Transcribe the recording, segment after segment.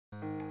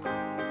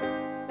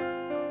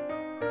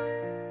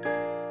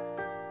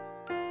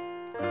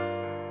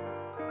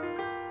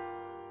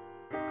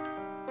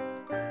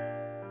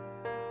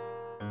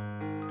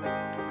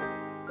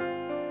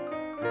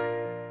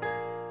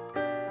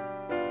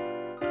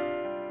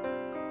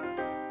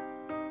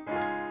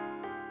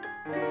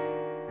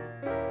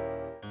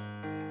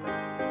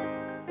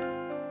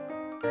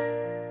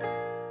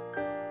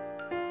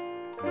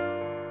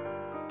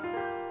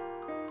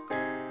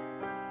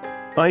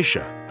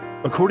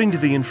Ayesha, according to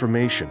the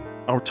information,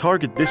 our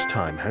target this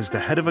time has the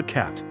head of a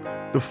cat,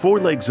 the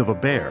forelegs of a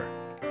bear,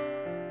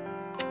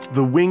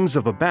 the wings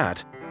of a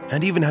bat,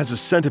 and even has a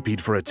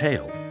centipede for a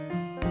tail.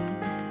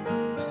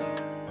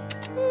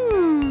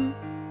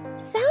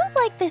 Sounds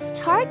like this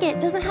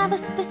target doesn't have a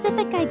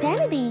specific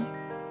identity.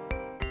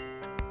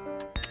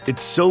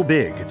 It's so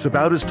big, it's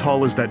about as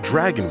tall as that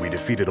dragon we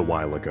defeated a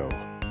while ago.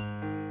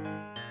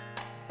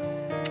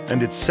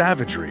 And its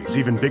savagery is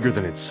even bigger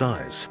than its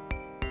size.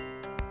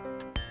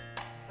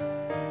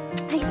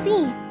 I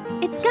see.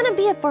 It's gonna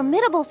be a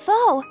formidable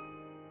foe.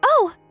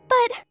 Oh,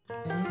 but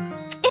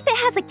if it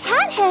has a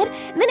cat head,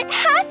 then it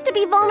has to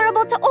be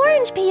vulnerable to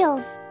orange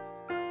peels.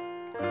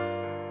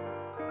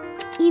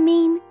 You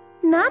mean,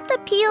 not the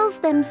peels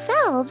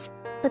themselves,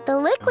 but the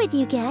liquid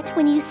you get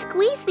when you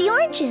squeeze the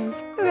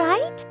oranges,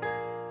 right?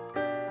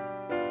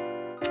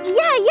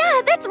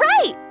 Yeah, that's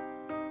right!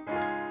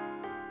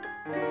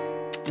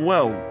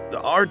 Well,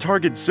 our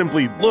target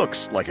simply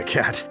looks like a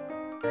cat.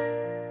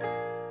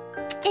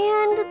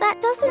 And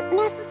that doesn't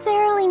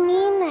necessarily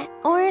mean that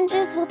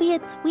oranges will be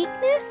its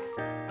weakness?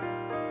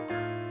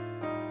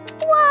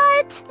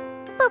 What?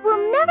 But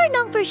we'll never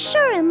know for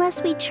sure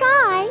unless we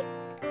try.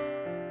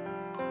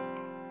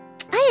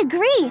 I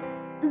agree.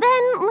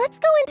 Then let's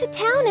go into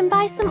town and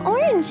buy some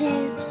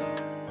oranges.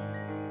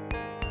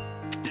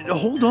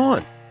 Hold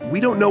on.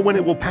 We don't know when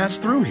it will pass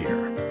through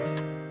here.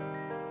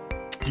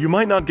 You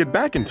might not get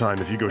back in time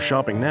if you go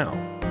shopping now.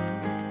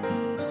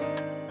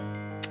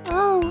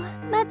 Oh,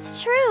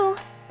 that's true.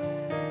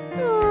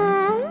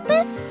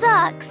 This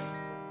sucks.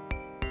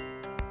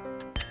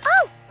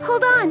 Oh,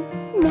 hold on.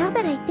 Now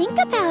that I think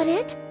about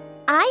it,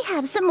 I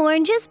have some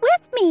oranges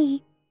with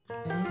me.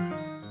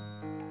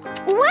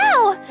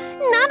 Wow!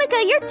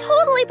 Nanika, you're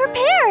totally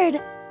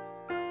prepared!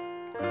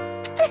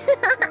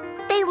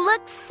 They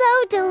look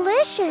so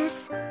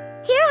delicious.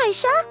 Here,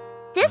 Ayesha,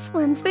 this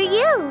one's for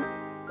you.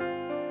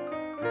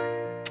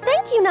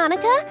 Thank you,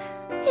 Nanika.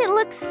 It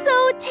looks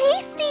so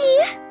tasty.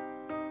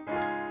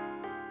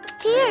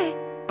 Here,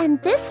 and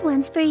this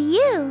one's for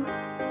you.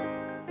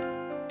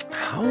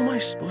 How am I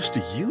supposed to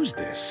use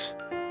this?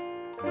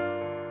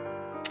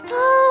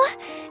 Oh,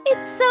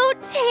 it's so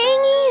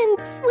tangy and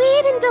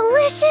sweet and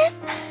delicious.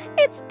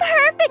 It's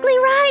perfectly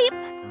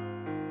ripe.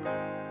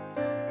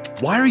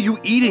 Why are you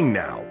eating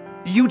now?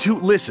 You two,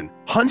 listen.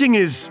 Hunting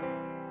is...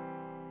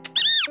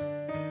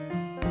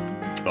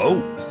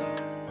 Oh.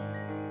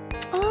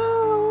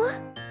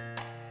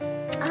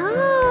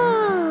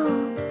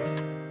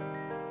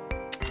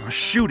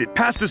 Shoot, it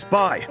passed us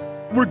by.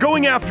 We're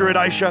going after it,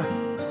 Ayesha.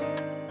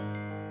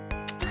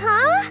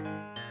 Huh?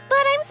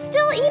 But I'm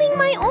still eating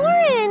my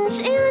orange,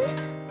 and...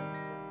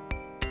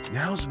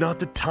 Now's not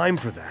the time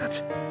for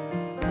that.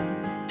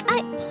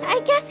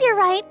 I guess you're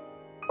right.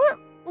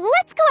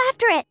 Let's go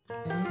after it.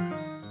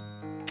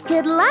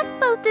 Good luck,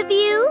 both of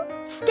you.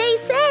 Stay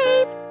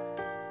safe.